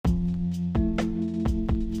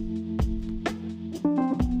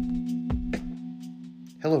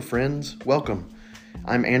friends. Welcome.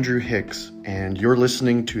 I'm Andrew Hicks, and you're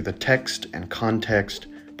listening to the Text and Context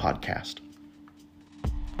podcast.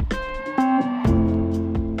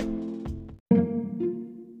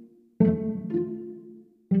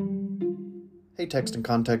 Hey, Text and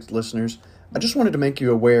Context listeners. I just wanted to make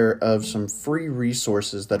you aware of some free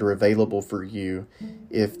resources that are available for you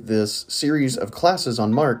if this series of classes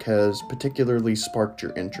on Mark has particularly sparked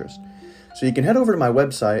your interest. So you can head over to my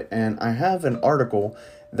website, and I have an article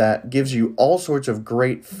that gives you all sorts of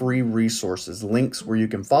great free resources, links where you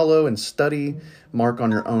can follow and study Mark on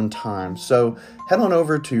your own time. So head on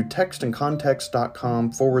over to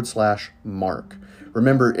textandcontext.com/Mark.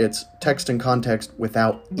 Remember, it's text and context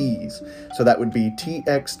without E's. So that would be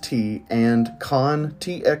TXT and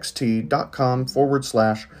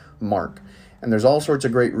contxt.com/Mark. And there's all sorts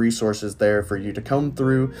of great resources there for you to comb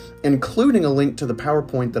through, including a link to the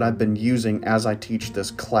PowerPoint that I've been using as I teach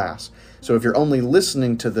this class. So if you're only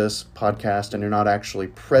listening to this podcast and you're not actually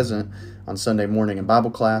present on Sunday morning in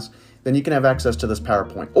Bible class, then you can have access to this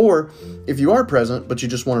PowerPoint. Or if you are present, but you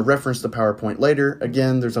just want to reference the PowerPoint later,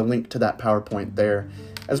 again, there's a link to that PowerPoint there,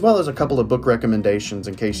 as well as a couple of book recommendations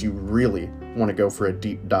in case you really want to go for a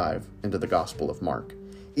deep dive into the Gospel of Mark.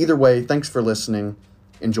 Either way, thanks for listening.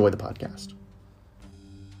 Enjoy the podcast.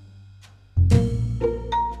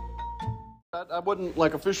 I wasn't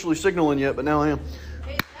officially signaling yet, but now I am.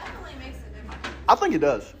 It definitely makes a difference. I think it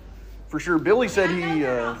does, for sure. Billy said he.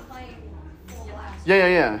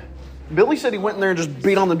 Yeah. Billy said he went in there and just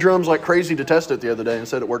beat on the drums like crazy to test it the other day, and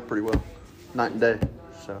said it worked pretty well, night and day.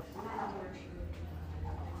 So,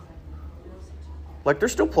 they're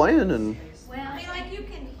still playing, and. Well, you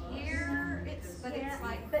can hear it, but it's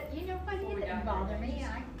like. But you know what? It didn't bother me.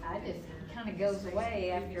 I just kind of goes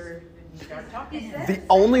away after. The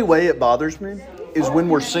only way it bothers me is when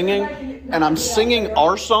we're singing and I'm singing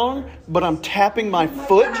our song, but I'm tapping my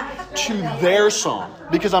foot to their song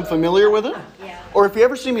because I'm familiar with it. Or if you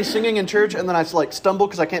ever see me singing in church and then I stumble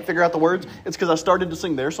because I can't figure out the words, it's because I started to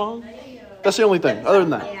sing their song. That's the only thing. Other than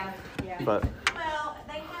that, but Well,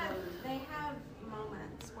 they have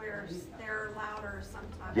moments where they're louder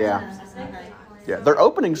sometimes. Yeah. Their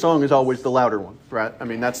opening song is always the louder one, right? I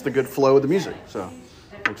mean, that's the good flow of the music, so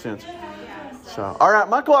makes sense. So, all right,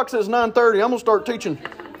 my clock says 9:30. I'm gonna start teaching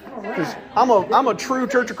because I'm a true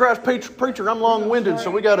Church of Christ preacher. I'm long-winded,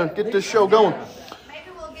 so we gotta get this show going.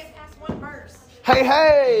 Maybe we'll get past one verse.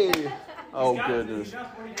 Hey! Oh goodness,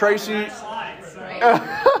 Tracy.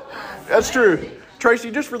 That's true,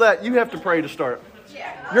 Tracy. Just for that, you have to pray to start.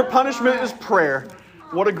 Your punishment is prayer.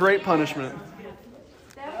 What a great punishment!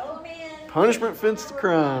 Punishment fits the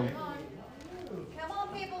crime. Come on,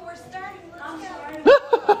 people, we're starting. Let's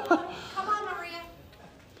go. Come on,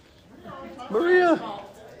 Maria.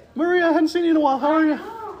 Maria, I hadn't seen you in a while. How are you?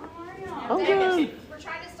 I'm good. We're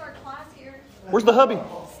trying to start class here. Where's the hubby?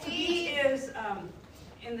 He is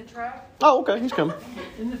in the truck. Oh, okay, he's coming.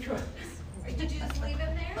 In the truck. Did you just leave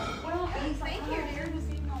him there? Well, he's Thank you, dear.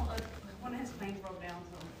 one of his planes broke down.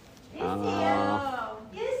 So.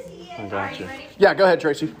 Yes, he is. I Are got you you. ready? Yeah, go ahead,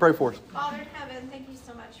 Tracy. Pray for us. Father in heaven, thank you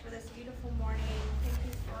so much for this beautiful morning. Thank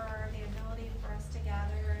you for the ability for us to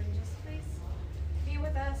gather, and just please be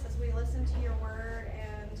with us as we listen to your word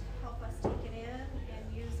and help us take it in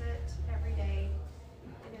and use it every day.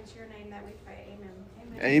 And it's your name that we pray.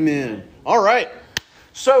 Amen. All right.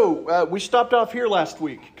 So we stopped off here last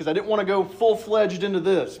week because I didn't want to go full-fledged into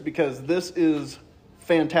this because this is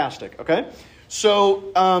fantastic. Okay.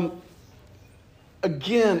 So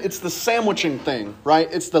again, it's the sandwiching thing, right?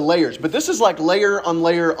 It's the layers. But this is like layer on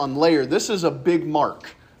layer on layer. This is a big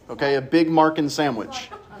mark, okay? A big Markin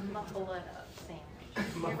sandwich. A muffaletta sandwich.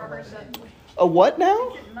 You ever heard that? A what now?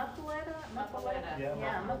 Is it muffaletta? Muffaletta.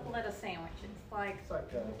 Yeah, muffaletta sandwich. It's like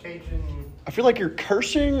Cajun. I feel like you're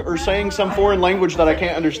cursing or saying some foreign language that I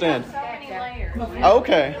can't understand. so many layers.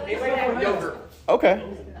 Okay. Okay.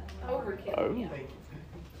 Overkill. Oh. Yeah.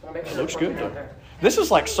 It looks good, though. This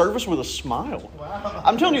is like service with a smile.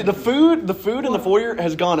 I'm telling you, the food in the foyer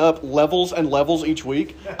has gone up levels and levels each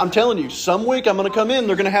week. I'm telling you, some week I'm going to come in,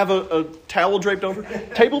 they're going to have a towel draped over.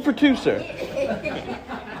 Table for two, sir.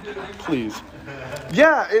 Please.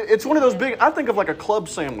 Yeah, it's one of those big, I think of like a club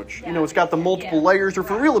sandwich. You know, it's got the multiple layers, or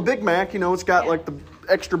for real, a Big Mac, you know, it's got like the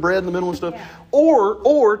extra bread in the middle and stuff.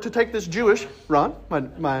 Or to take this Jewish, Ron,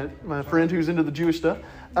 my friend who's into the Jewish stuff,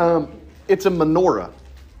 it's a menorah.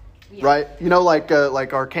 Yeah. Right? You know,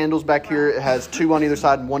 like our candles back here, it has two on either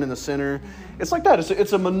side and one in the center. It's like that.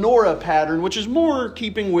 It's a menorah pattern, which is more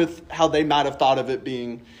keeping with how they might have thought of it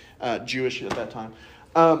being Jewish at that time.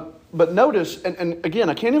 But notice, and again,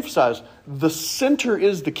 I can't emphasize, the center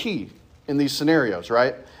is the key in these scenarios,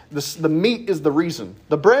 right? The meat is the reason.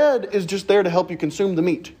 The bread is just there to help you consume the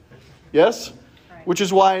meat. Yes? Right. Which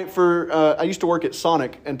is why I used to work at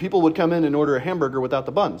Sonic, and people would come in and order a hamburger without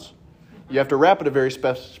the buns. You have to wrap it a very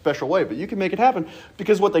special way, but you can make it happen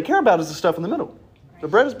because what they care about is the stuff in the middle. The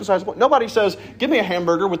bread is besides the point. Nobody says, give me a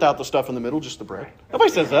hamburger without the stuff in the middle, just the bread. Nobody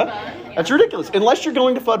says that. That's ridiculous. Unless you're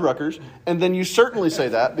going to Fuddruckers, and then you certainly say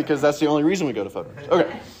that because that's the only reason we go to Fuddruckers.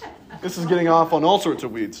 Okay. This is getting off on all sorts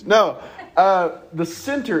of weeds. No. The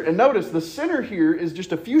center, and notice the center here is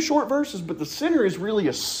just a few short verses, but the center is really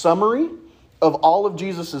a summary of all of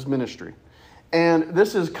Jesus' ministry. And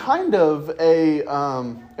this is kind of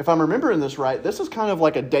if I'm remembering this right, this is kind of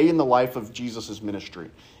like a day in the life of Jesus' ministry,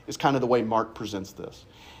 is kind of the way Mark presents this.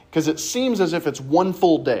 Because it seems as if it's one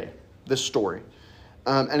full day, this story.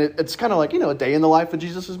 And it's kind of like, a day in the life of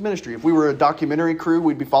Jesus' ministry. If we were a documentary crew,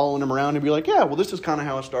 we'd be following him around and be like, yeah, well, this is kind of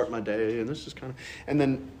how I start my day. And this is kind of, and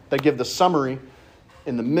then they give the summary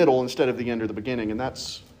in the middle instead of the end or the beginning. And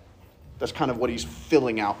that's kind of what he's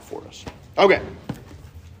filling out for us. Okay.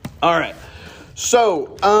 All right.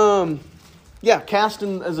 So, cast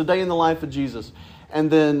in as a day in the life of Jesus. And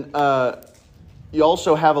then you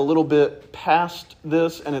also have a little bit past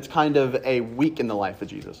this, and it's kind of a week in the life of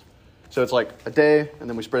Jesus. So it's like a day, and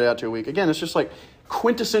then we spread it out to a week. Again, it's just like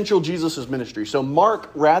quintessential Jesus' ministry. So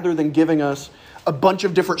Mark, rather than giving us a bunch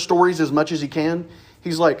of different stories as much as he can,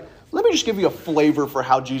 he's like, let me just give you a flavor for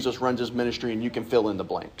how Jesus runs his ministry, and you can fill in the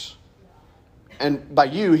blanks. And by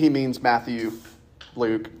you, he means Matthew,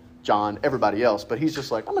 Luke, John, everybody else. But he's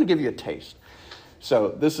just like, I'm going to give you a taste. So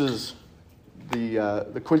this is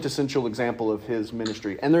the quintessential example of his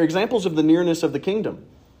ministry. And they're examples of the nearness of the kingdom.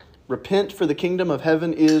 Repent, for the kingdom of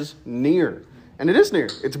heaven is near. And it is near.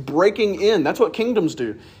 It's breaking in. That's what kingdoms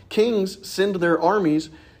do. Kings send their armies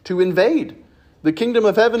to invade. The kingdom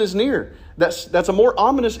of heaven is near. That's a more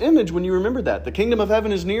ominous image when you remember that. The kingdom of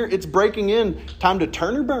heaven is near. It's breaking in. Time to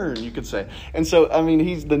turn or burn, you could say. And so,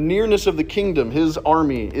 he's the nearness of the kingdom. His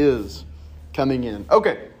army is coming in.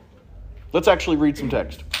 Okay, let's actually read some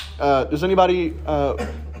text. Does anybody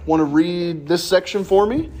want to read this section for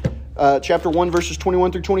me? Chapter 1, verses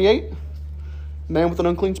 21 through 28. Man with an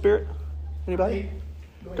unclean spirit. Anybody?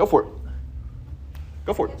 Go for it.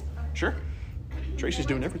 Go for it. Sure. Tracy's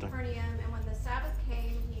doing everything. And when the Sabbath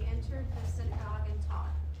came, he entered the synagogue and taught.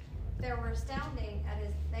 They were astounded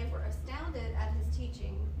at his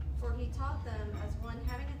teaching, for he taught them as one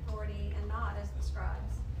having authority and not as the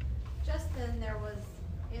scribes. Just then there was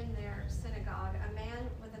in their synagogue a man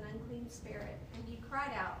with an unclean spirit, and he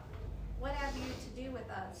cried out, "What have you to do with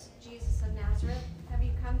us, Jesus of Nazareth? Have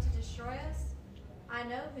you come to destroy us? I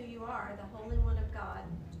know who you are, the Holy One of God."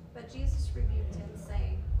 But Jesus rebuked him,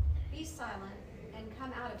 saying, "Be silent, and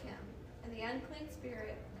come out of him." And the unclean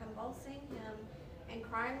spirit, convulsing him and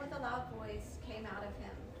crying with a loud voice, came out of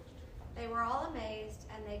him. They were all amazed,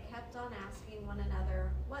 and they kept on asking one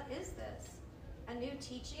another, "What is this? A new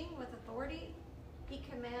teaching with authority? He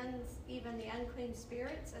commands even the unclean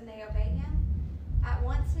spirits, and they obey him." At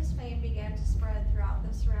once his fame began to spread throughout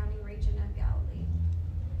the surrounding region of Galilee.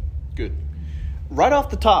 Good. Right off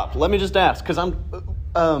the top, let me just ask, because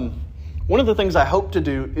one of the things I hope to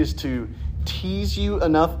do is to tease you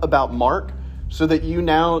enough about Mark so that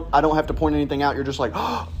I don't have to point anything out. You're just like,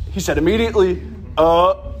 oh, he said immediately,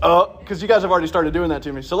 because you guys have already started doing that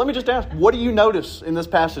to me. So let me just ask, what do you notice in this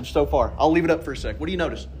passage so far? I'll leave it up for a sec. What do you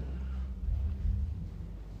notice?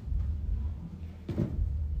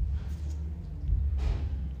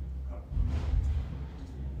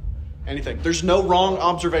 Anything. There's no wrong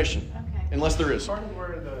observation. Okay. Unless there is. Part of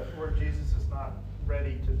where Jesus is not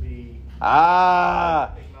ready to be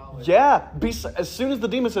acknowledged. Yeah. As soon as the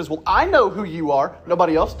demon says, well, I know who you are.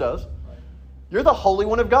 Nobody else does. You're the Holy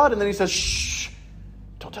One of God. And then he says, shh,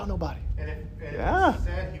 don't tell nobody. And if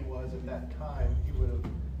said he was at that time,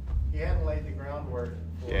 he hadn't laid the groundwork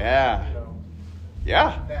for that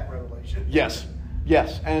revelation. Yes.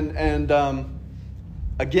 And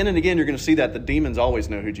again and again, you're going to see that the demons always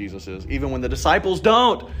know who Jesus is, even when the disciples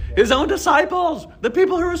don't. His own disciples, the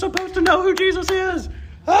people who are supposed to know who Jesus is.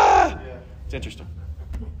 It's interesting.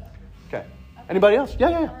 Okay. Anybody else?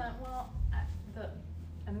 Yeah. The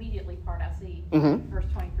immediately part I see, verse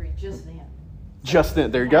 23, just then. Just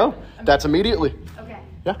then. There you go. That's immediately. Okay.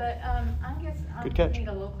 Yeah. But I guess Good I catch. need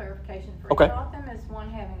a little clarification. Okay. He taught them as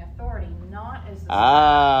one having authority, not as the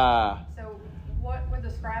scribes. So what were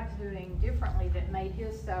the scribes doing differently that made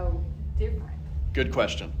his so different? Good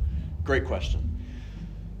question. Great question.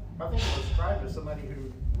 I think a scribe is somebody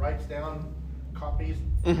who writes down copies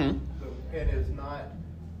and is not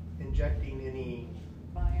injecting any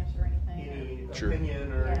Bias or anything? Sure.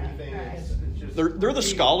 opinion or anything. Right. It's just They're the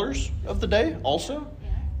scholars of the day also.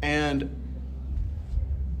 And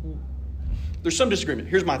there's some disagreement.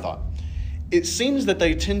 Here's my thought. It seems that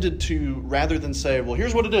they tended to, rather than say, well,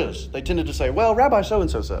 here's what it is, they tended to say, well, Rabbi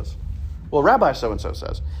so-and-so says. Well, Rabbi so-and-so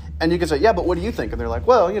says. And you can say, yeah, but what do you think? And they're like,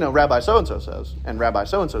 well, Rabbi so-and-so says, and Rabbi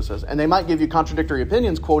so-and-so says. And they might give you contradictory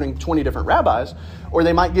opinions quoting 20 different rabbis, or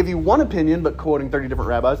they might give you one opinion but quoting 30 different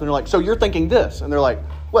rabbis. And they're like, so you're thinking this. And they're like,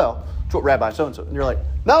 well, it's what Rabbi so-and-so. And you're like,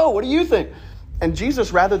 no, what do you think? And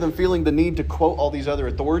Jesus, rather than feeling the need to quote all these other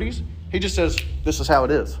authorities, he just says, this is how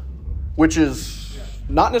it is, which is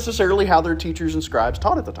not necessarily how their teachers and scribes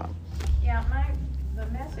taught at the time. Yeah, the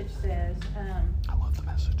message says, I love the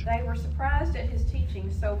message. they were surprised at his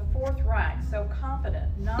teaching, so forthright, so confident,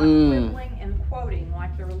 not quibbling and quoting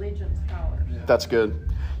like the religion scholars. Yeah. That's good.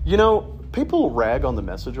 People rag on the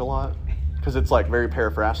message a lot because it's like very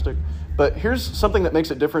paraphrastic. But here's something that makes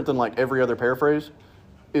it different than like every other paraphrase.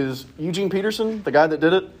 Is Eugene Peterson, the guy that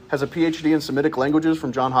did it, has a PhD in Semitic languages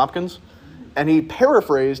from Johns Hopkins, and he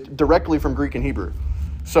paraphrased directly from Greek and Hebrew.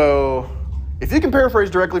 So if you can paraphrase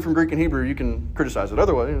directly from Greek and Hebrew, you can criticize it.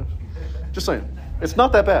 Otherwise, just saying. It's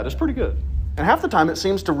not that bad. It's pretty good. And half the time it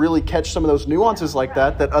seems to really catch some of those nuances like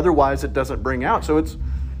that otherwise it doesn't bring out. So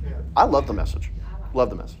I love the message.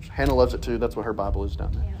 Love the message. Hannah loves it too. That's what her Bible is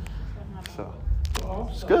down there. So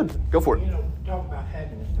Also, it's good. Go for it. Talk about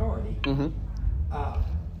having authority. Mm-hmm.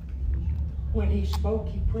 When he spoke,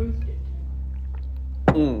 he proved it.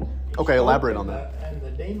 Okay, elaborate on that. And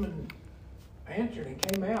the demon answered and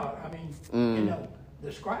came out. I mean,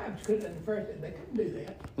 the scribes couldn't, they couldn't do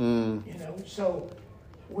that. So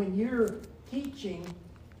when you're teaching,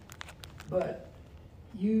 but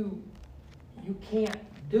you can't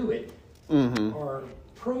do it or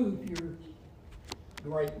prove your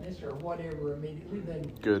greatness or whatever immediately,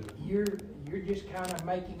 then Good. You're just kind of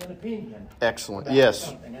making an opinion. Excellent. About Yes.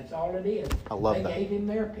 something. That's all it is. I love they that. gave him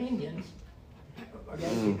their opinions. Or gave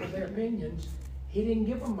people their opinions. He didn't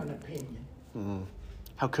give them an opinion.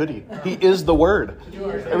 How could he? He is the Word.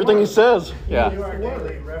 Everything he says. Yeah. To our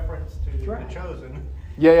daily reference to right. the chosen.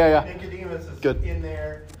 Yeah. Nicodemus is Good. in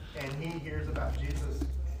there, and he hears about Jesus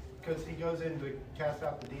because he goes in to cast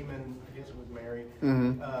out the demon. I guess it was Mary,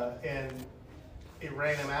 and it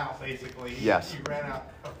ran him out basically. Yes. He ran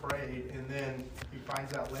out afraid, and then he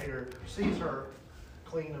finds out later, sees her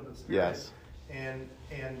clean of the spirit. Yes. And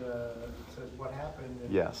says what happened.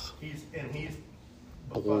 And Yes. He's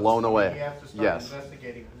Blown away. He has to start Yes.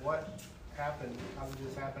 investigating what happened. How did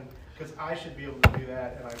this happen? Because I should be able to do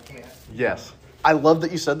that, and I can't. Yes. I love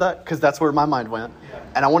that you said that because that's where my mind went. Yeah.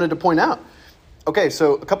 And I wanted to point out. Okay,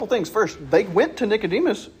 so a couple things. First, they went to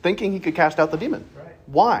Nicodemus thinking he could cast out the demon. Right.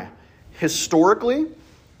 Why? Historically,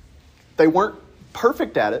 they weren't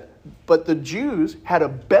perfect at it, but the Jews had a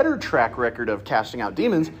better track record of casting out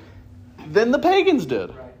demons than the pagans did.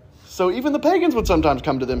 Right. So even the pagans would sometimes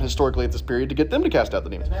come to them historically at this period to get them to cast out the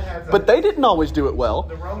demons. And that has But they didn't always do it well.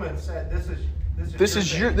 The Romans said, "This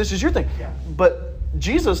is your thing." Yeah. But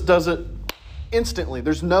Jesus does it instantly.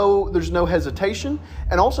 There's no hesitation,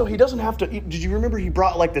 and also he doesn't have to. Did you remember he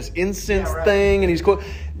brought like this incense thing, and he's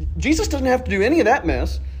Jesus doesn't have to do any of that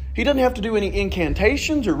mess. He doesn't have to do any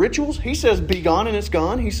incantations or rituals. He says, "Be gone," and it's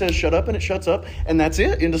gone. He says, "Shut up," and it shuts up, and that's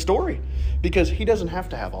it. End of story. Because he doesn't have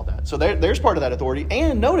to have all that. So there's part of that authority.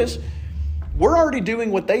 And notice, we're already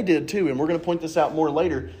doing what they did too, and we're going to point this out more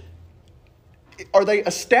later. Are they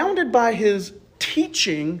astounded by his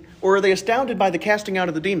teaching, or are they astounded by the casting out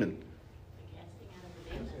of the demon?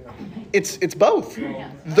 It's both.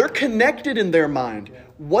 They're connected in their mind.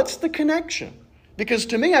 What's the connection? Because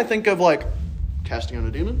to me, I think of like casting out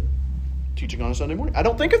a demon, teaching on a Sunday morning. I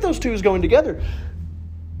don't think of those two as going together.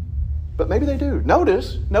 But maybe they do.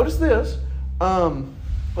 Notice this.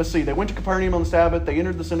 Let's see. They went to Capernaum on the Sabbath. They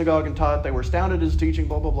entered the synagogue and taught. They were astounded at his teaching,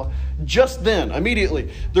 blah, blah, blah. Just then,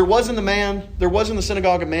 immediately, there was in the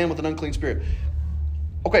synagogue a man with an unclean spirit.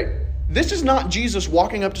 Okay, this is not Jesus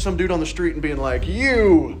walking up to some dude on the street and being like,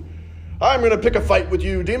 I'm going to pick a fight with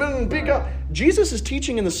you, demon. Be gone. Jesus is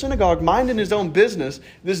teaching in the synagogue, minding his own business.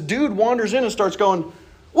 This dude wanders in and starts going,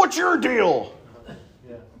 what's your deal?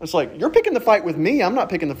 Yeah. It's like, you're picking the fight with me. I'm not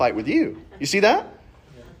picking the fight with you. You see that?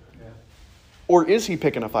 Yeah. Or is he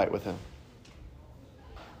picking a fight with him?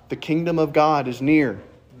 The kingdom of God is near.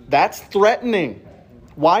 That's threatening.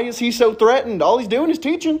 Why is he so threatened? All he's doing is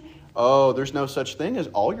teaching. Oh, there's no such thing as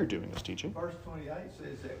all you're doing is teaching. Verse 28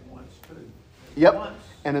 says that once too. Yep. Once.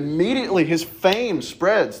 And immediately his fame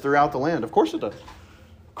spreads throughout the land. Of course it does.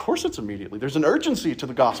 Of course it's immediately. There's an urgency to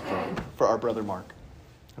the gospel for our brother Mark.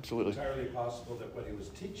 Absolutely. It's entirely possible that what he was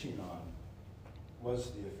teaching on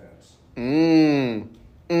was the offense.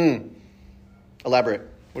 Elaborate.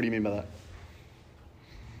 What do you mean by that?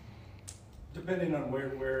 The depending on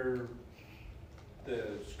where the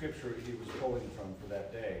scripture he was pulling from for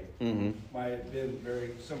that day, might have been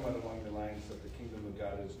very somewhat along the lines of the kingdom of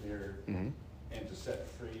God is near and to set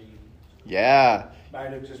free. Yeah.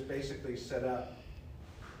 Might have just basically set up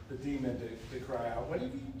the demon to cry out, what do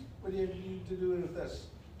you need to do with this?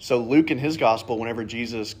 So Luke in his gospel, whenever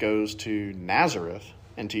Jesus goes to Nazareth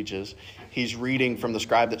and teaches, he's reading from the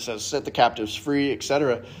scribe that says, set the captives free,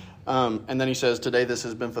 etc. And then he says, today this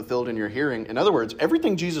has been fulfilled in your hearing. In other words,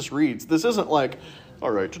 everything Jesus reads, this isn't like, all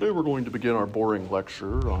right, today we're going to begin our boring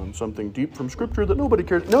lecture on something deep from Scripture that nobody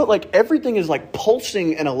cares. No, like everything is like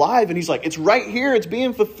pulsing and alive. And he's like, it's right here. It's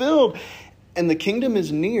being fulfilled. And the kingdom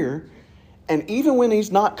is near. And even when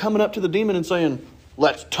he's not coming up to the demon and saying,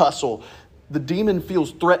 let's tussle, the demon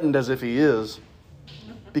feels threatened as if he is,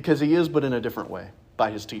 because he is, but in a different way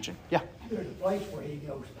by his teaching. Yeah. There's a place where he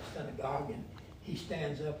goes to the synagogue and he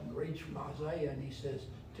stands up and reads from Isaiah and he says,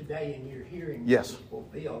 today in your hearing Yes. this is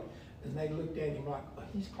fulfilled. And they looked at him like,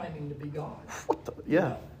 he's claiming to be God. What the?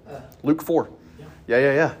 Yeah. Luke 4.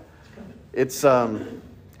 Yeah. It's, and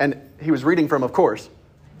he was reading from, of course,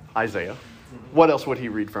 Isaiah. What else would he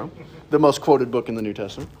read from? The most quoted book in the New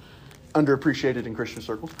Testament. Underappreciated in Christian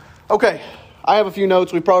circles. Okay, I have a few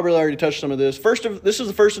notes. We probably already touched some of this. This is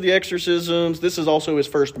the first of the exorcisms. This is also his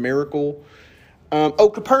first miracle.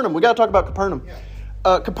 Capernaum. We got to talk about Capernaum.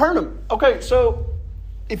 Capernaum. Okay, so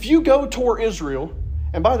if you go tour Israel,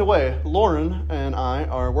 and by the way, Lauren and I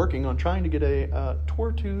are working on trying to get a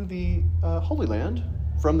tour to the Holy Land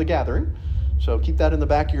from the gathering. So keep that in the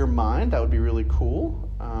back of your mind. That would be really cool.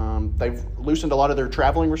 They've loosened a lot of their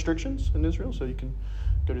traveling restrictions in Israel, so you can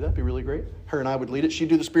go do that. It'd be really great. Her and I would lead it. She'd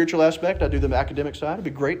do the spiritual aspect. I'd do the academic side. It'd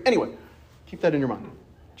be great. Anyway, keep that in your mind.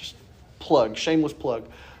 Just plug, shameless plug.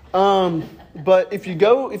 But if you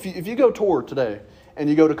go tour today and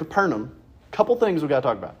you go to Capernaum, a couple things we got to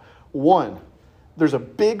talk about. One, there's a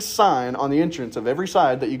big sign on the entrance of every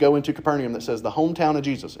side that you go into Capernaum that says the hometown of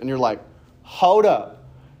Jesus. And you're like, hold up.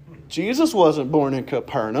 Jesus wasn't born in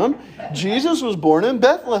Capernaum. Jesus was born in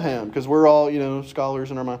Bethlehem, because we're all,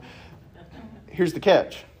 scholars in our mind. Here's the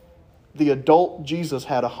catch. The adult Jesus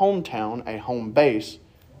had a hometown, a home base. It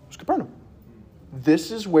was Capernaum.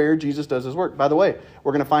 This is where Jesus does his work. By the way,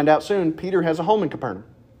 we're going to find out soon, Peter has a home in Capernaum.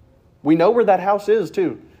 We know where that house is,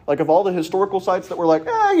 too. Like, of all the historical sites that we're like,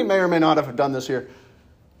 he may or may not have done this here.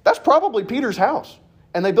 That's probably Peter's house.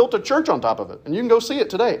 And they built a church on top of it. And you can go see it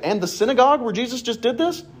today. And the synagogue where Jesus just did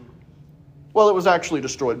this, well, it was actually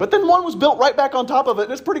destroyed. But then one was built right back on top of it,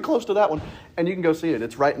 and it's pretty close to that one. And you can go see it.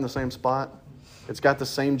 It's right in the same spot. It's got the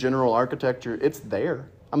same general architecture. It's there.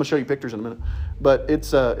 I'm going to show you pictures in a minute. But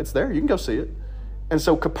it's there. You can go see it. And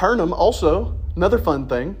so Capernaum, also, another fun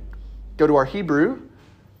thing. Go to our Hebrew,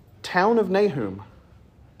 town of Nahum.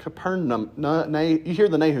 Capernaum. You hear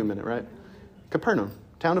the Nahum in it, right? Capernaum,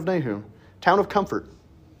 town of Nahum. Town of comfort.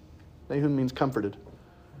 Nahum means comforted.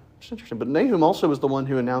 It's interesting. But Nahum also is the one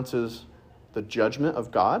who announces the judgment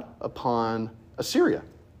of God upon Assyria.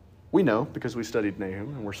 We know because we studied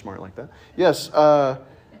Nahum and we're smart like that. Yes, I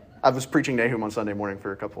was preaching Nahum on Sunday morning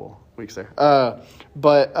for a couple weeks there. Nahum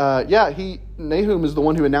is the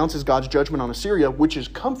one who announces God's judgment on Assyria, which is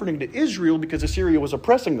comforting to Israel because Assyria was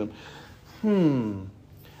oppressing them.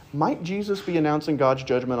 Might Jesus be announcing God's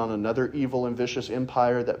judgment on another evil and vicious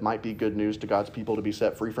empire that might be good news to God's people to be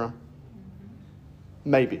set free from?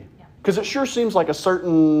 Maybe. Because it sure seems like a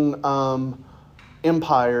certain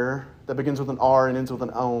empire that begins with an R and ends with an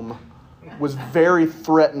Om was very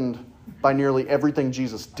threatened by nearly everything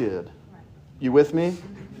Jesus did. You with me?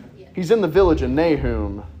 He's in the village of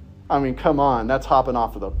Nahum. I mean, come on. That's hopping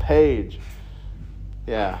off of the page.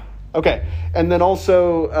 Yeah. Okay. And then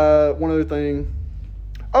also, one other thing.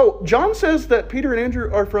 Oh, John says that Peter and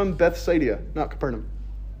Andrew are from Bethsaida, not Capernaum.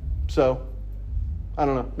 So, I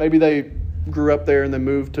don't know. Maybe they grew up there and then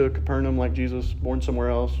moved to Capernaum like Jesus, born somewhere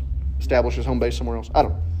else, established his home base somewhere else. I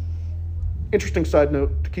don't know. Interesting side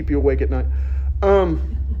note to keep you awake at night.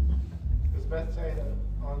 Is Bethsaida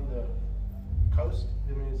on the coast?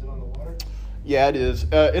 I mean, is it on the water? Yeah, it is.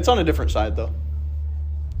 It's on a different side, though.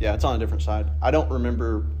 Yeah, it's on a different side. I don't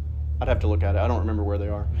remember. I'd have to look at it. I don't remember where they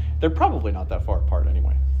are. They're probably not that far apart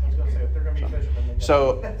anyway. I was going to say, if they're going to be fishermen.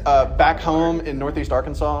 So, back home in northeast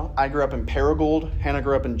Arkansas, I grew up in Paragould. Hannah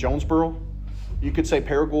grew up in Jonesboro. You could say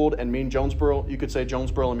Paragould and mean Jonesboro. You could say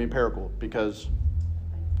Jonesboro and mean Paragould because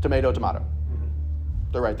tomato, tomato. Mm-hmm.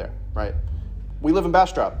 They're right there, right? We live in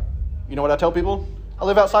Bastrop. You know what I tell people? I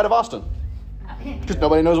live outside of Austin. Because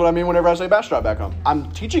nobody knows what I mean whenever I say Bastrop back home.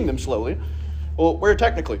 I'm teaching them slowly. Well, where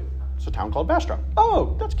technically? It's a town called Bastrop.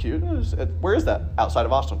 Oh, that's cute. Where is that? Outside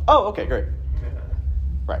of Austin. Oh, okay, great.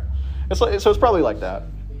 Right. So it's probably like that,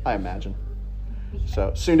 I imagine.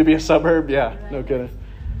 So, soon to be a suburb? Yeah, no kidding.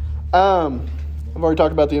 I've already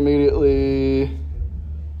talked about the immediately.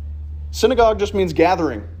 Synagogue just means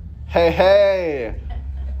gathering. Hey.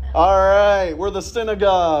 All right, we're the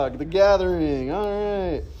synagogue, the gathering. All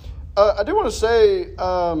right. I do want to say,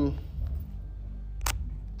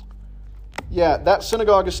 that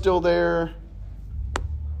synagogue is still there.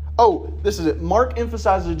 Oh, this is it. Mark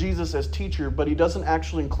emphasizes Jesus as teacher, but he doesn't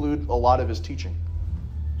actually include a lot of his teaching.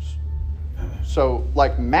 So,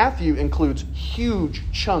 like Matthew includes huge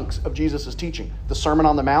chunks of Jesus' teaching. The Sermon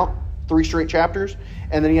on the Mount, 3 straight chapters,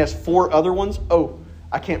 and then he has 4 other ones. Oh,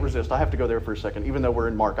 I can't resist. I have to go there for a second. Even though we're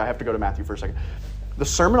in Mark, I have to go to Matthew for a second. The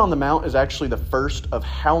Sermon on the Mount is actually the first of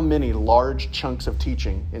how many large chunks of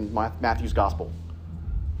teaching in Matthew's Gospel?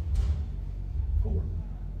 4.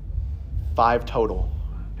 5 total.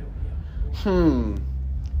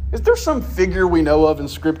 Is there some figure we know of in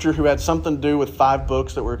Scripture who had something to do with 5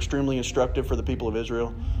 books that were extremely instructive for the people of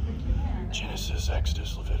Israel? Genesis,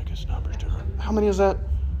 Exodus, Leviticus, Numbers, Deuteronomy. How many is that?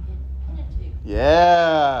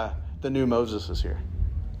 Yeah. The new Moses is here.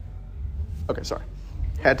 Okay, sorry.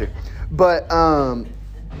 Had to. But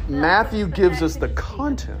Matthew gives us the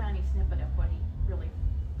content. Tiny snippet of what he really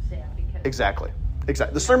said. Exactly.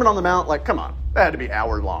 The Sermon on the Mount, like, come on. That had to be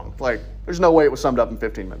hour long. Like, there's no way it was summed up in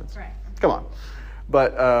 15 minutes. Right. Come on.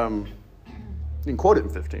 But you can quote it in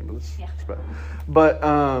 15 minutes. Yeah. But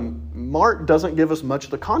Mark doesn't give us much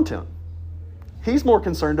of the content. He's more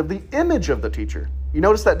concerned of the image of the teacher. You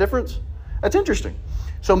notice that difference? That's interesting.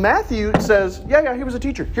 So Matthew says, yeah, he was a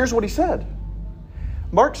teacher. Here's what he said.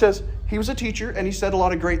 Mark says he was a teacher and he said a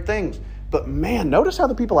lot of great things. But man, notice how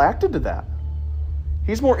the people acted to that.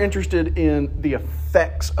 He's more interested in the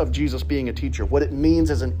effects of Jesus being a teacher, what it means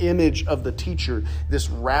as an image of the teacher, this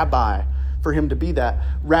rabbi, for him to be that,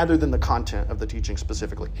 rather than the content of the teaching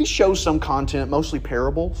specifically. He shows some content, mostly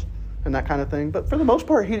parables and that kind of thing. But for the most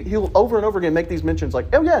part, he'll over and over again make these mentions like,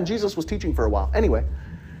 oh yeah, and Jesus was teaching for a while. Anyway.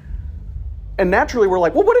 And naturally we're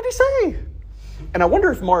like, well, what did he say? And I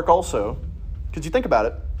wonder if Mark also, because you think about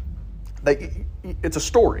it, it's a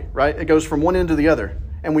story, right? It goes from one end to the other.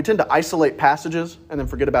 And we tend to isolate passages and then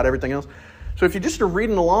forget about everything else. So if you just are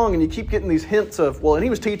reading along and you keep getting these hints of, well, and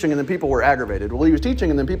he was teaching and then people were aggravated. Well, he was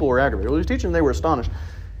teaching and then people were aggravated. Well, he was teaching and they were astonished.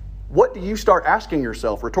 What do you start asking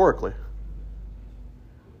yourself rhetorically?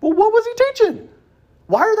 Well, what was he teaching?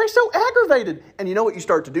 Why are they so aggravated? And you know what you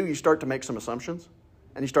start to do? You start to make some assumptions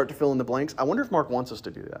and you start to fill in the blanks. I wonder if Mark wants us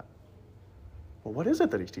to do that. Well, what is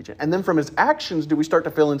it that he's teaching? And then from his actions, do we start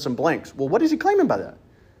to fill in some blanks? Well, what is he claiming by that?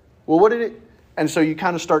 Well, what did it... And so you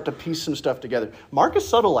kind of start to piece some stuff together. Mark is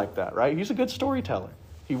subtle like that, right? He's a good storyteller.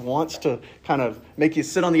 He wants to kind of make you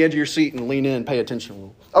sit on the edge of your seat and lean in and pay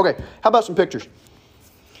attention. Okay, how about some pictures?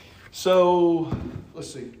 So,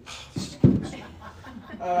 let's see.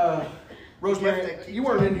 Rosemary, you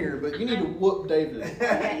weren't in here, but you need to whoop David.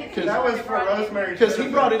 That was for Rosemary. Because he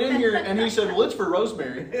brought it in here and he said, well, it's for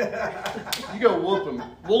Rosemary. You go whoop him.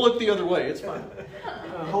 We'll look the other way. It's fine.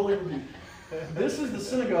 Holy rebuke. This is the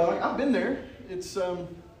synagogue. I've been there. It's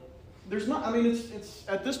there's not. I mean, it's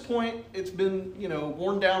at this point it's been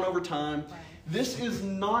worn down over time. This is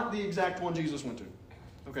not the exact one Jesus went to.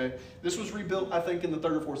 Okay, this was rebuilt I think in the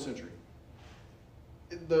 3rd or 4th century.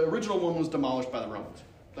 The original one was demolished by the Romans.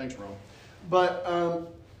 Thanks, Rome. But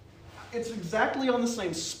it's exactly on the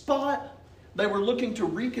same spot. They were looking to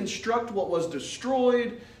reconstruct what was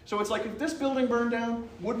destroyed. So it's like if this building burned down,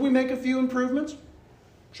 would we make a few improvements?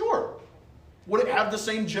 Sure. Would it have the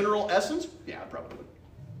same general essence? Yeah, probably would.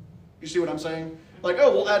 You see what I'm saying? Like,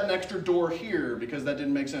 oh, we'll add an extra door here because that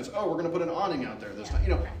didn't make sense. Oh, we're going to put an awning out there this time.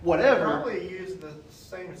 Whatever. Probably use the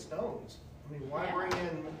same stones. I mean, why bring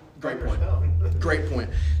in Great other point. stone? Great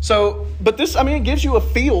point. So, but this, it gives you a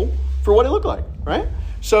feel for what it looked like, right?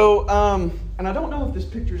 So, and I don't know if this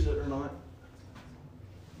pictures it or not.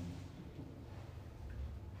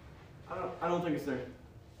 I don't think it's there.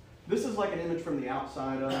 This is like an image from the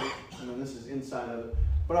outside of it, and then this is inside of it.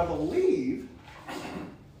 But I believe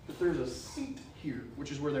that there's a seat here,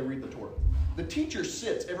 which is where they read the Torah. The teacher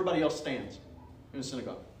sits, everybody else stands in a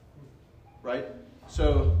synagogue, right?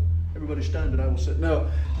 So everybody stand and I will sit. No,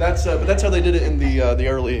 but that's how they did it in the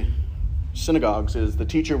early synagogues. Is the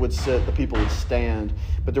teacher would sit, the people would stand,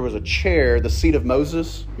 but there was a chair, the seat of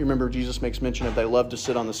Moses. You remember Jesus makes mention of they love to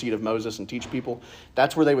sit on the seat of Moses and teach people.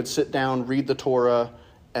 That's where they would sit down, read the Torah,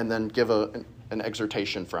 and then give an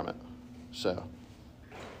exhortation from it. So,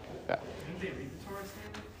 yeah. Didn't they read the Torah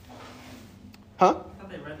standing? Huh? I thought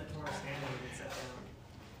they read the Torah standing and sat down.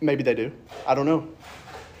 Maybe they do. I don't know.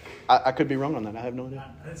 I could be wrong on that. I have no idea.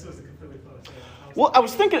 This was a completely close. Well, I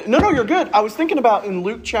was thinking... No, you're good. I was thinking about in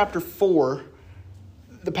Luke chapter 4,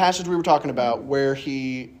 the passage we were talking about where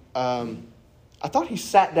he, I thought he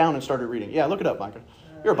sat down and started reading. Yeah, look it up, Micah.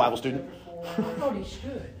 You're a Bible student. I thought he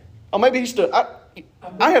stood. Oh, maybe he stood.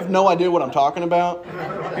 I have no idea what I'm talking about.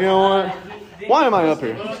 You know what? Why am I up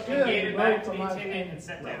here? He gave it back to me 10 minutes and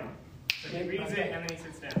sat down. So he reads it and then he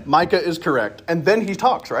sits down. Micah is correct. And then he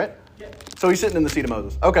talks, right? Yep. So he's sitting in the seat of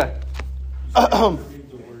Moses. Okay. Read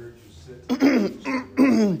the word,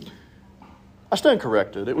 you sit. I stand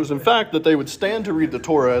corrected. It was in fact that they would stand to read the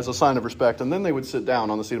Torah as a sign of respect, and then they would sit down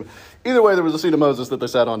on the seat of... Either way, there was a seat of Moses that they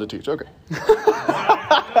sat on to teach. Okay.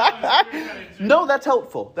 No, that's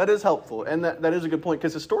helpful. That is helpful. And that is a good point,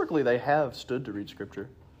 because historically they have stood to read Scripture.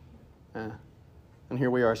 And here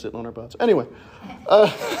we are sitting on our butts. Anyway.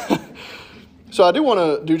 So I do want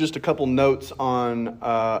to do just a couple notes on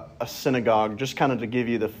a synagogue, just kind of to give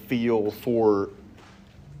you the feel for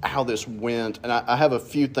how this went. And I have a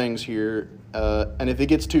few things here. And if it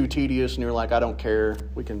gets too tedious and you're like, I don't care,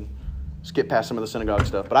 we can skip past some of the synagogue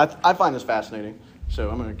stuff. But I find this fascinating. So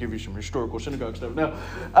I'm going to give you some historical synagogue stuff now.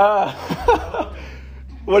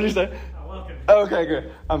 What did you say? Welcome. Okay,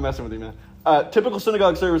 good. I'm messing with you, man. Typical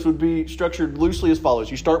synagogue service would be structured loosely as follows.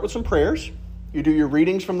 You start with some prayers. You do your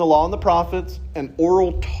readings from the law and the prophets and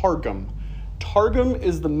oral targum. Targum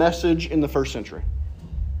is the message in the first century.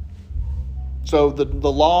 So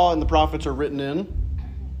the law and the prophets are written in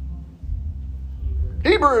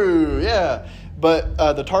Hebrew, yeah. But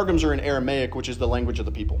the Targums are in Aramaic, which is the language of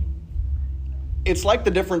the people. It's like the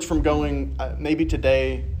difference from going, maybe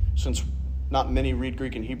today, since not many read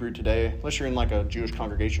Greek and Hebrew today, unless you're in like a Jewish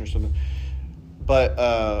congregation or something, but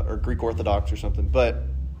or Greek Orthodox or something. But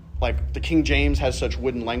like the King James has such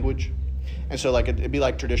wooden language. And so like it'd be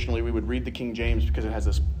like traditionally we would read the King James because it has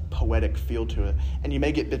this poetic feel to it. And you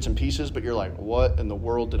may get bits and pieces, but you're like, what in the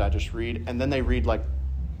world did I just read? And then they read like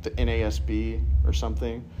the NASB or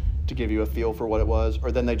something to give you a feel for what it was.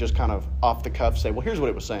 Or then they just kind of off the cuff say, well, here's what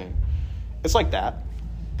it was saying. It's like that.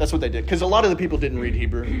 That's what they did. Because a lot of the people didn't read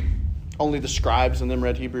Hebrew. Only the scribes and them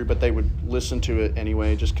read Hebrew, but they would listen to it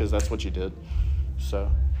anyway just because that's what you did.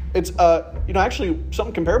 So it's, actually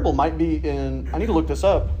something comparable might be in, I need to look this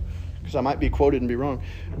up because I might be quoted and be wrong.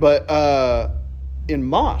 But in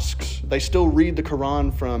mosques, they still read the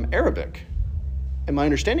Quran from Arabic. And my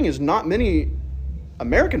understanding is not many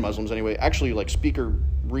American Muslims anyway actually like speak or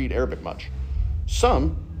read Arabic much.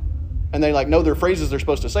 Some, and they like know their phrases they're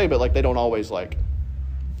supposed to say, but like they don't always like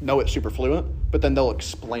know it super fluent, but then they'll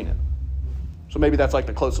explain it. So maybe that's like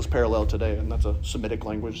the closest parallel today, and that's a Semitic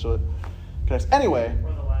language, so it connects. Anyway.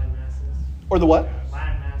 Or the Latin masses. Or the what?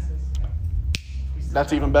 Latin masses.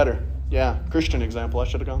 That's even better. Yeah, Christian example. I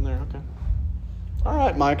should have gone there. Okay. All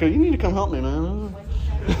right, Micah, you need to come help me, man.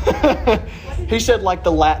 He said like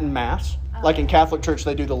the Latin Mass. Like in Catholic Church,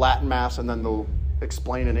 they do the Latin Mass, and then they'll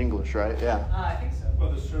explain in English, right? Yeah. I think so.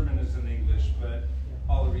 Well, the sermon is in English, but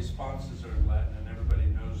all the responses are in Latin, and everybody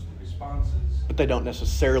knows the responses. But they don't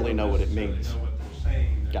necessarily know what it They means. know what they're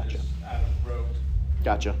saying. They're Gotcha. just out of rote.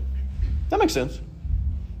 Gotcha. That makes sense.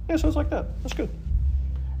 Yeah, so it's like that. That's good.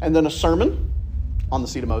 And then a sermon on the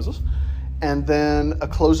seat of Moses. And then a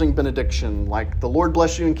closing benediction, like the Lord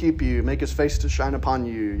bless you and keep you, make his face to shine upon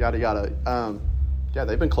you, yada, yada. Yeah,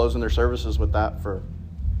 they've been closing their services with that for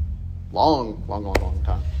long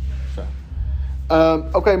time. So,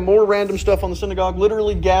 okay, more random stuff on the synagogue.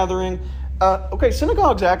 Literally gathering.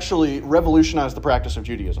 Synagogues actually revolutionized the practice of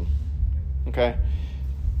Judaism. Okay?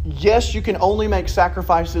 Yes, you can only make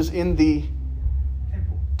sacrifices in the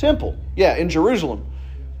temple. Yeah, in Jerusalem.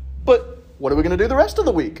 But what are we going to do the rest of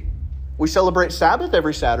the week? We celebrate Sabbath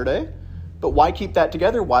every Saturday. But why keep that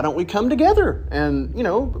together? Why don't we come together? And,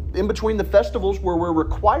 in between the festivals where we're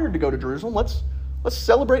required to go to Jerusalem, let's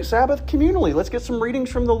celebrate Sabbath communally. Let's get some readings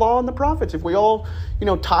from the law and the prophets. If we all,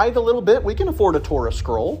 tithe a little bit, we can afford a Torah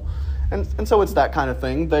scroll. And so it's that kind of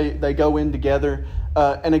thing. They go in together.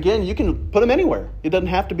 And again, you can put them anywhere. It doesn't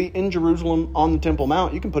have to be in Jerusalem on the Temple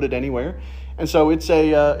Mount. You can put it anywhere. And so it's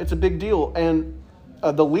a big deal. And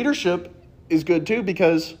the leadership is good too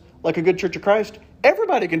because, like a good Church of Christ,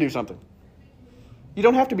 everybody can do something. You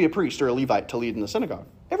don't have to be a priest or a Levite to lead in the synagogue.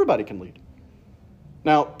 Everybody can lead.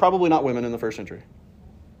 Now, probably not women in the first century.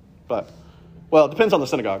 But, well, it depends on the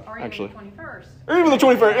synagogue, Or actually. even the 21st. Or even the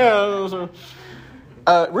 21st,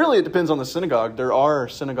 yeah. Really, it depends on the synagogue. There are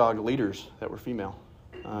synagogue leaders that were female.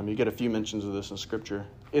 You get a few mentions of this in Scripture.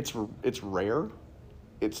 It's rare.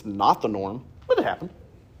 It's not the norm, but it happened.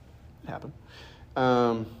 It happened.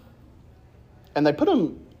 And they put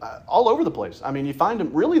them all over the place. I mean, you find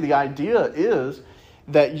them, really the idea is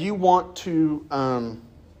that you want to,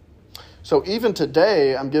 so even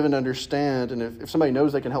today, I'm given to understand, and if somebody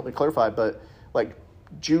knows, they can help me clarify, but like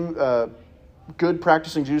good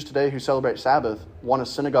practicing Jews today who celebrate Sabbath want a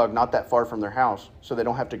synagogue not that far from their house so they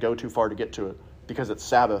don't have to go too far to get to it because it's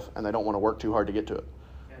Sabbath and they don't want to work too hard to get to it.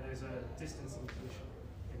 Yeah, there's a distance limitation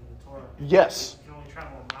in the Torah. Yes. You can only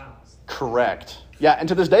travel miles. Correct. Yeah, and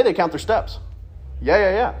to this day they count their steps.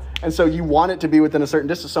 Yeah. And so you want it to be within a certain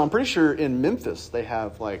distance. So I'm pretty sure in Memphis they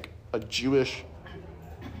have like a Jewish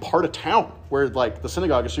part of town where like the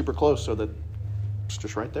synagogue is super close so that it's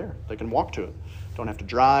just right there. They can walk to it. Don't have to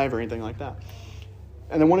drive or anything like that.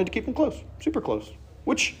 And they wanted to keep them close, super close,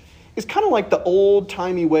 which is kind of like the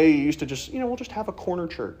old-timey way you used to just, we'll just have a corner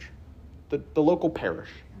church, the local parish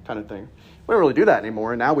kind of thing. We don't really do that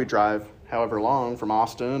anymore. And now we drive however long from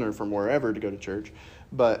Austin or from wherever to go to church.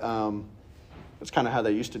 But that's kind of how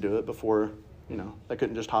they used to do it before, they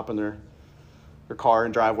couldn't just hop in their car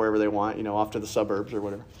and drive wherever they want, off to the suburbs or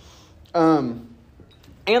whatever.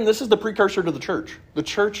 And this is the precursor to the church. The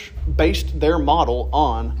church based their model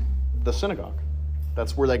on the synagogue.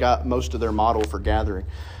 That's where they got most of their model for gathering.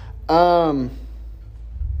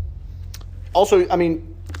 Also,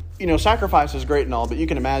 sacrifice is great and all, but you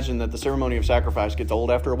can imagine that the ceremony of sacrifice gets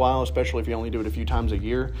old after a while, especially if you only do it a few times a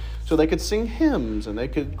year. So they could sing hymns, and they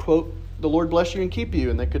could quote, "The Lord bless you and keep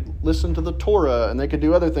you," and they could listen to the Torah, and they could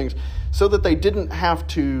do other things, so that they didn't have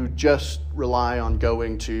to just rely on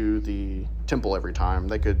going to the temple every time.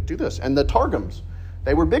 They could do this. And the Targums,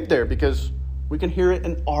 they were big there because we can hear it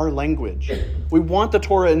in our language. We want the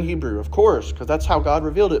Torah in Hebrew, of course, because that's how God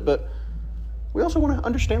revealed it, but we also want to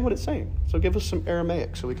understand what it's saying. So give us some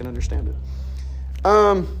Aramaic so we can understand it.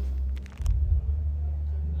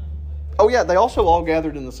 They also all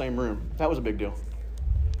gathered in the same room. That was a big deal.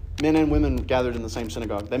 Men and women gathered in the same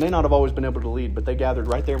synagogue. They may not have always been able to lead, but they gathered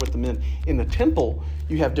right there with the men. In the temple,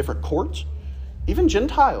 you have different courts. Even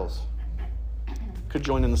Gentiles could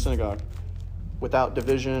join in the synagogue without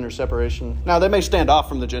division or separation. Now, they may stand off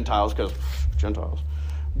from the Gentiles because Gentiles,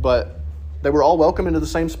 but they were all welcome into the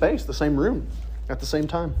same space, the same room, at the same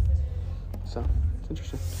time. So, it's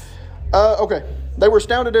interesting. They were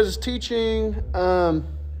astounded at his teaching.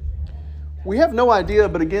 We have no idea,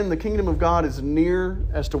 but again, the kingdom of God is near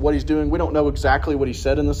as to what he's doing. We don't know exactly what he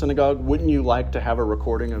said in the synagogue. Wouldn't you like to have a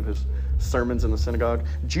recording of his sermons in the synagogue?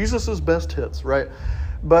 Jesus' best hits, right?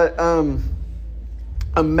 But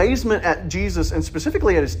amazement at Jesus, and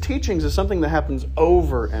specifically at his teachings, is something that happens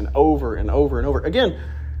over and over and over and over. Again,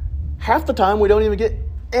 half the time we don't even get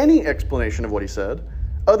any explanation of what he said,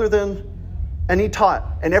 other than, and he taught,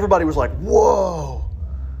 and everybody was like, whoa.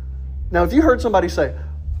 Now, if you heard somebody say,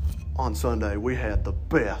 on Sunday, we had the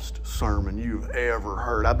best sermon you've ever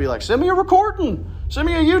heard, I'd be like, send me a recording. Send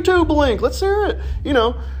me a YouTube link. Let's hear it.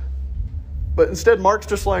 But instead, Mark's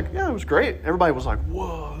just like, yeah, it was great. Everybody was like,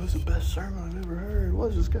 whoa, this is the best sermon I've ever heard. What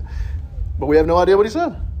is this guy? But we have no idea what he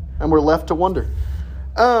said. And we're left to wonder.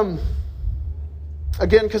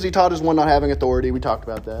 Again, because he taught as one not having authority. We talked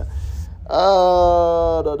about that.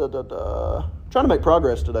 Trying to make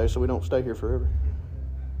progress today so we don't stay here forever.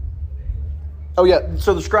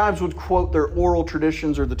 So the scribes would quote their oral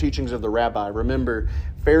traditions or the teachings of the rabbi. Remember,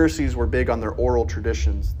 Pharisees were big on their oral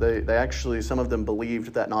traditions. They actually, some of them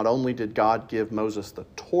believed that not only did God give Moses the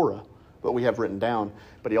Torah, what we have written down,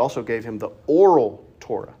 but he also gave him the oral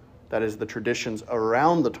Torah. That is the traditions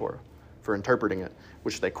around the Torah for interpreting it,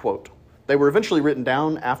 which they quote. They were eventually written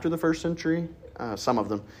down after the first century, some of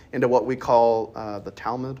them, into what we call the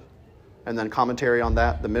Talmud, and then commentary on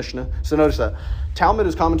that, the Mishnah. So notice that. Talmud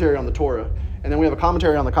is commentary on the Torah, and then we have a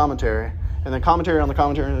commentary on the commentary, and then commentary on the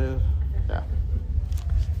commentary. Yeah.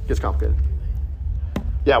 Gets complicated.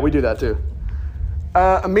 Yeah, we do that too.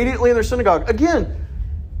 Immediately in their synagogue. Again,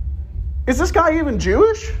 is this guy even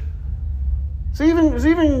Jewish? Is he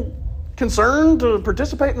even concerned to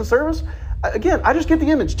participate in the service? Again, I just get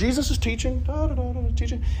the image. Jesus is teaching,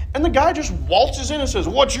 teaching, and the guy just waltzes in and says,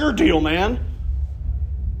 "What's your deal, man?"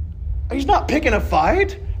 He's not picking a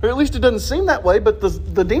fight, or at least it doesn't seem that way, but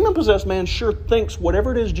the demon-possessed man sure thinks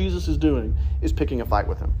whatever it is Jesus is doing is picking a fight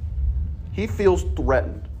with him. He feels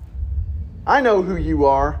threatened. I know who you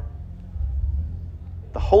are,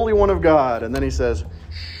 the Holy One of God. And then he says,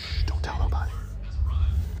 shh, don't tell nobody.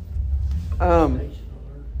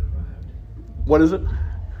 What is it?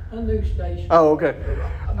 A new station. Oh, okay.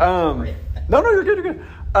 No, you're good.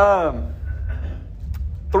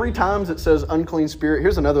 3 times it says unclean spirit.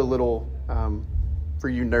 Here's another little, for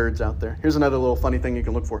you nerds out there, here's another little funny thing you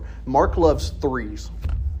can look for. Mark loves 3s.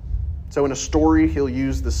 So in a story, he'll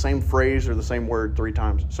use the same phrase or the same word 3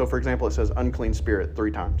 times. So for example, it says unclean spirit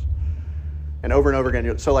 3 times. And over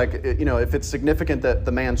again. So if it's significant that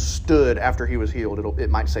the man stood after he was healed, it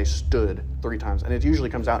might say stood 3 times. And it usually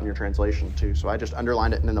comes out in your translation too. So I just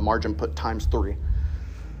underlined it and in the margin put times 3.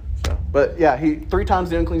 So But yeah, he 3 times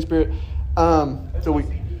the unclean spirit. That's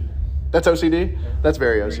OCD? That's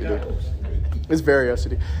very OCD. It's very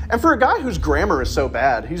OCD. And for a guy whose grammar is so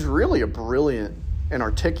bad, he's really a brilliant and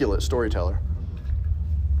articulate storyteller.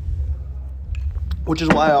 Which is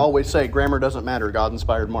why I always say grammar doesn't matter. God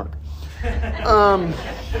inspired Mark.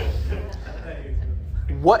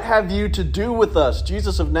 What have you to do with us,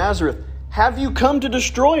 Jesus of Nazareth? Have you come to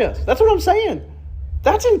destroy us? That's what I'm saying.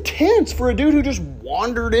 That's intense for a dude who just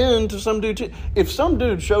wandered into some dude. If some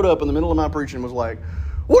dude showed up in the middle of my preaching and was like,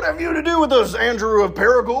 what have you to do with us, Andrew of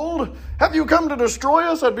Paragould? Have you come to destroy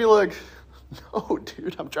us? I'd be like, no,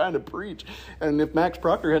 dude, I'm trying to preach. And if Max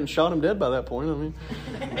Proctor hadn't shot him dead by that point, I mean,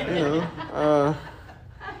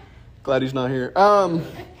 glad he's not here.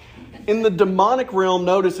 In the demonic realm,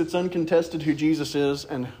 notice it's uncontested who Jesus is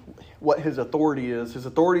and what his authority is. His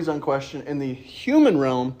authority is unquestioned. In the human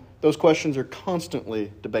realm, those questions are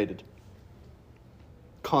constantly debated.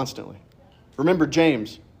 Constantly. Remember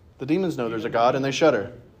James. The demons know there's a God and they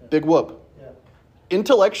shudder. Big whoop.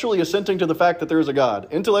 Intellectually assenting to the fact that there is a God.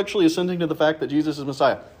 Intellectually assenting to the fact that Jesus is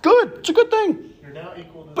Messiah. Good. It's a good thing. You're now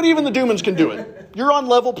equal to But even the demons can do it. You're on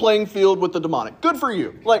level playing field with the demonic. Good for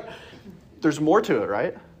you. Like, there's more to it,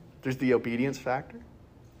 right? There's the obedience factor,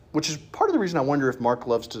 which is part of the reason I wonder if Mark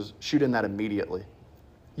loves to shoot in that immediately.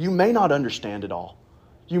 You may not understand it all.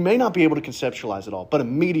 You may not be able to conceptualize it all, but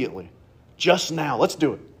immediately, just now, let's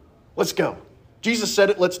do it. Let's go. Jesus said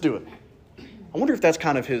it, let's do it. I wonder if that's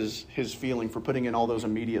kind of his feeling for putting in all those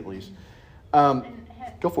immediatelys.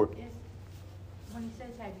 Go for it. When he says,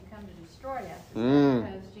 have you come to destroy us, is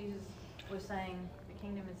that because Jesus was saying the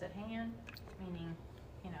kingdom is at hand, meaning,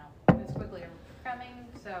 it's quickly coming.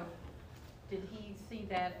 So did he see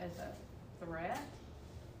that as a threat,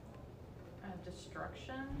 a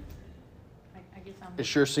destruction? I guess It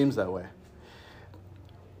sure seems that way.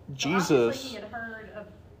 So obviously he had heard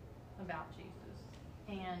about Jesus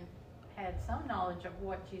and had some knowledge of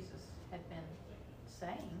what Jesus had been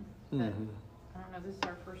saying. But I don't know, this is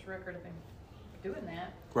our first record of him doing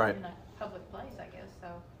that in a public place, I guess. So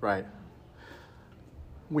right.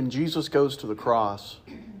 When Jesus goes to the cross,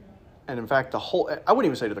 and in fact, I wouldn't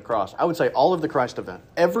even say to the cross, I would say all of the Christ event,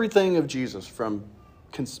 everything of Jesus from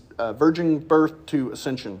virgin birth to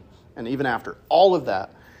ascension, and even after, all of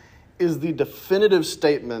that is the definitive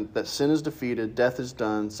statement that sin is defeated, death is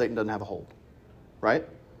done, Satan doesn't have a hold. Right?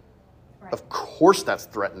 Of course that's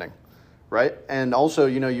threatening. Right? And also,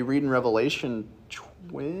 you read in Revelation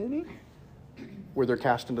 20, where they're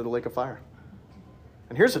cast into the lake of fire.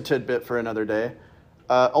 And here's a tidbit for another day.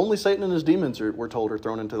 Only Satan and his demons, we're told, are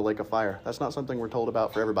thrown into the lake of fire. That's not something we're told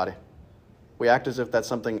about for everybody. We act as if that's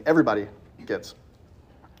something everybody gets.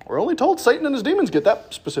 We're only told Satan and his demons get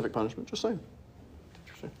that specific punishment. Just saying.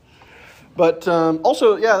 But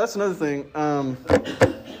also, that's another thing.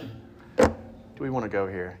 Do we want to go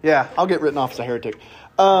here? Yeah, I'll get written off as a heretic.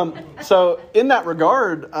 So in that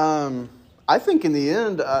regard, I think in the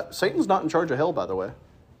end, Satan's not in charge of hell, by the way.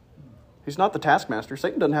 He's not the taskmaster.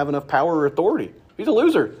 Satan doesn't have enough power or authority. He's a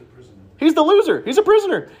loser. He's the loser. He's a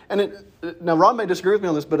prisoner. And now Ron may disagree with me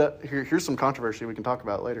on this, but here's some controversy we can talk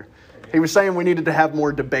about later. He was saying we needed to have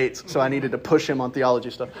more debates, so I needed to push him on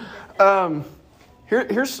theology stuff.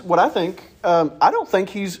 Here's what I think. I don't think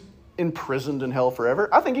he's imprisoned in hell forever.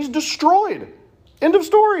 I think he's destroyed. End of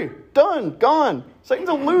story. Done. Gone. Satan's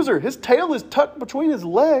a loser. His tail is tucked between his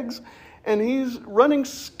legs, and he's running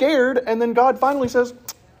scared. And then God finally says,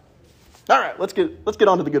 "All right, let's get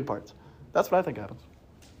on to the good parts." That's what I think happens.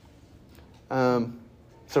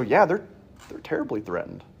 They're terribly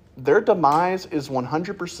threatened. Their demise is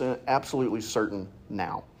 100% absolutely certain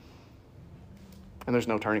now. And there's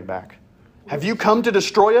no turning back. Have you come to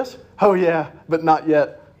destroy us? Oh yeah, but not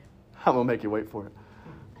yet. I'm going to make you wait for it.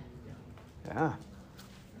 Yeah.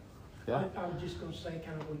 I was just going to say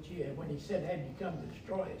kind of what you had. When he said, have you come to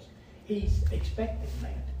destroy us? He's expecting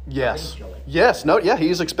that. Yes. Eventually. Yes. No, yeah, he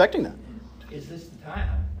is expecting that. Is this the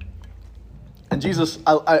time? And Jesus,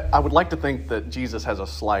 I would like to think that Jesus has a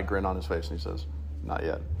sly grin on his face and he says, not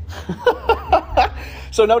yet.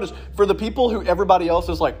 So notice, for the people who everybody else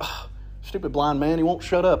is like, stupid blind man, he won't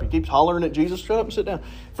shut up. He keeps hollering at Jesus, shut up and sit down.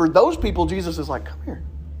 For those people, Jesus is like, come here.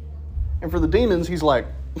 And for the demons, he's like,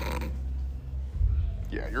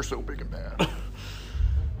 yeah, you're so big and bad.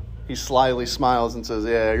 He slyly smiles and says,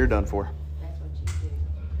 yeah, you're done for. That's what you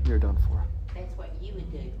do. You're done for. That's what you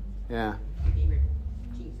would do. Yeah. If you were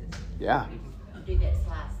Jesus. Yeah. You do that sly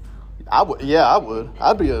smile. I would. Yeah, I would.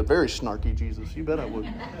 I'd be a very snarky Jesus. You bet I would.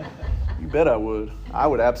 You bet I would. I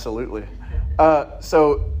would absolutely.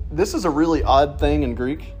 So this is a really odd thing in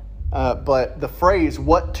Greek, but the phrase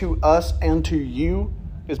 "what to us and to you"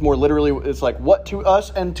 is more literally, it's like, what to us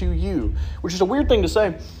and to you, which is a weird thing to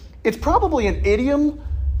say. It's probably an idiom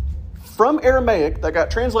from Aramaic that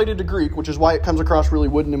got translated to Greek, which is why it comes across really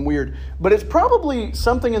wooden and weird. But it's probably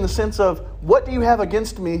something in the sense of, what do you have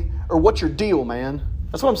against me, or what's your deal, man?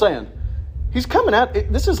 That's what I'm saying. He's coming at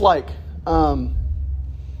it. This is like... Me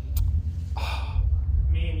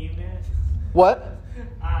and you, man. What?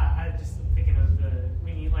 I just thinking of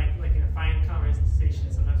when you like in a fine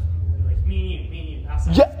conversation, sometimes people will be like, me and you,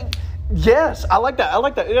 outside. Yeah, yes, I like that.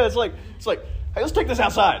 Yeah, it's like, hey, let's take this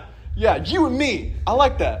outside. Yeah, you and me. I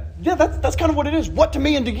like that. Yeah, that's kind of what it is. What to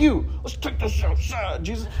me and to you. Let's take this outside,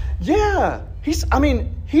 Jesus. Yeah,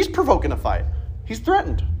 he's provoking a fight. He's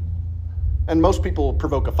threatened. And most people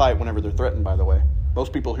provoke a fight whenever they're threatened, by the way.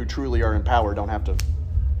 Most people who truly are in power don't have to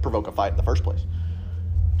provoke a fight in the first place.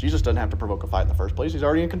 Jesus doesn't have to provoke a fight in the first place. He's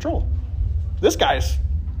already in control. This guy's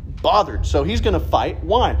bothered, so he's going to fight.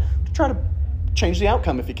 Why? To try to change the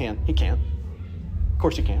outcome if he can. He can't. Of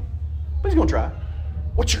course he can't. But he's going to try.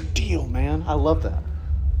 What's your deal, man? I love that.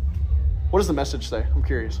 What does the message say? I'm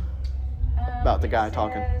curious about the guy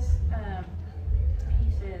talking.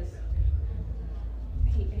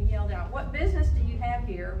 He yelled out, "What business do you have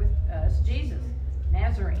here with us, Jesus,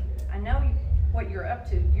 Nazarene? I know what you're up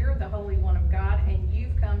to. You're the Holy One of God, and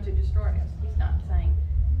you've come to destroy us." He's not saying,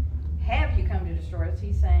 "Have you come to destroy us?"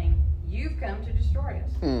 He's saying, "You've come to destroy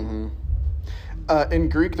us." Mm-hmm. In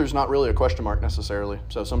Greek, there's not really a question mark necessarily,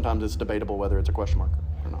 so sometimes it's debatable whether it's a question mark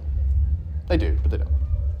or not. They do, but they don't.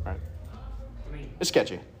 Right? It's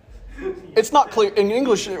sketchy. It's not clear in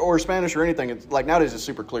English or Spanish or anything. It's like nowadays it's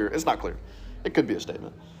super clear. It's not clear. It could be a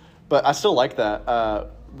statement, but I still like that.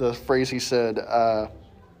 The phrase he said, "I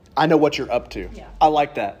know what you're up to." Yeah. I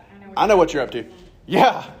like that. I know what you're up to.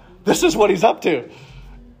 Yeah, this is what he's up to,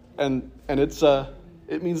 and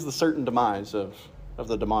it means the certain demise of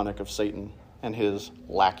the demonic, of Satan and his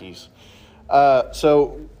lackeys.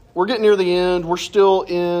 So we're getting near the end. We're still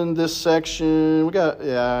in this section.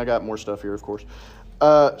 I got more stuff here, of course.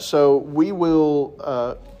 So we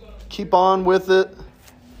will keep on with it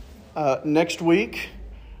next week.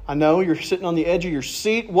 I know you're sitting on the edge of your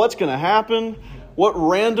seat. What's going to happen? What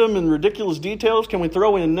random and ridiculous details can we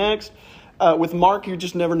throw in next? With Mark, you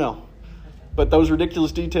just never know. But those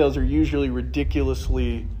ridiculous details are usually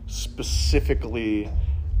ridiculously, specifically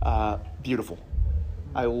beautiful.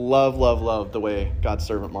 I love the way God's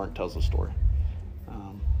servant Mark tells the story.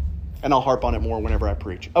 And I'll harp on it more whenever I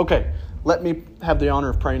preach. Okay, let me have the honor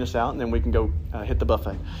of praying us out, and then we can go hit the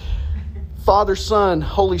buffet. Father, Son,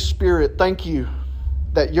 Holy Spirit, thank you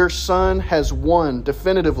that your Son has won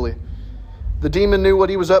definitively. The demon knew what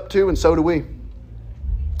he was up to, and so do we.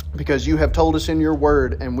 Because you have told us in your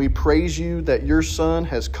word, and we praise you that your Son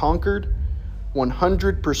has conquered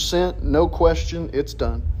 100%, no question, it's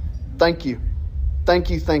done. Thank you. Thank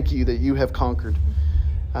you that you have conquered.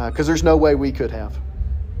 Because there's no way we could have.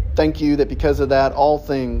 Thank you that because of that, all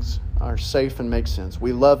things are safe and make sense.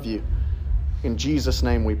 We love you. In Jesus'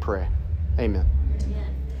 name we pray. Amen.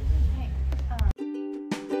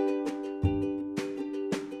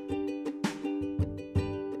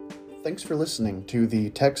 Thanks for listening to the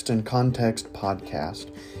Text and Context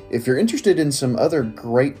podcast. If you're interested in some other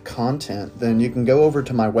great content, then you can go over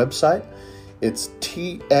to my website. It's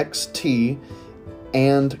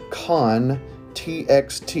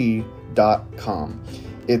txtandcontxt.com.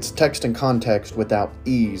 It's text and context without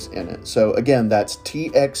E's in it. So again, that's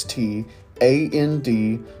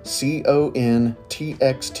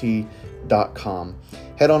txtandcontxt.com.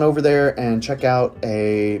 Head on over there and check out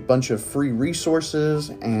a bunch of free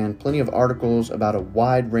resources and plenty of articles about a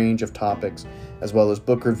wide range of topics, as well as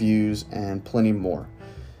book reviews and plenty more.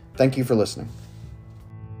 Thank you for listening.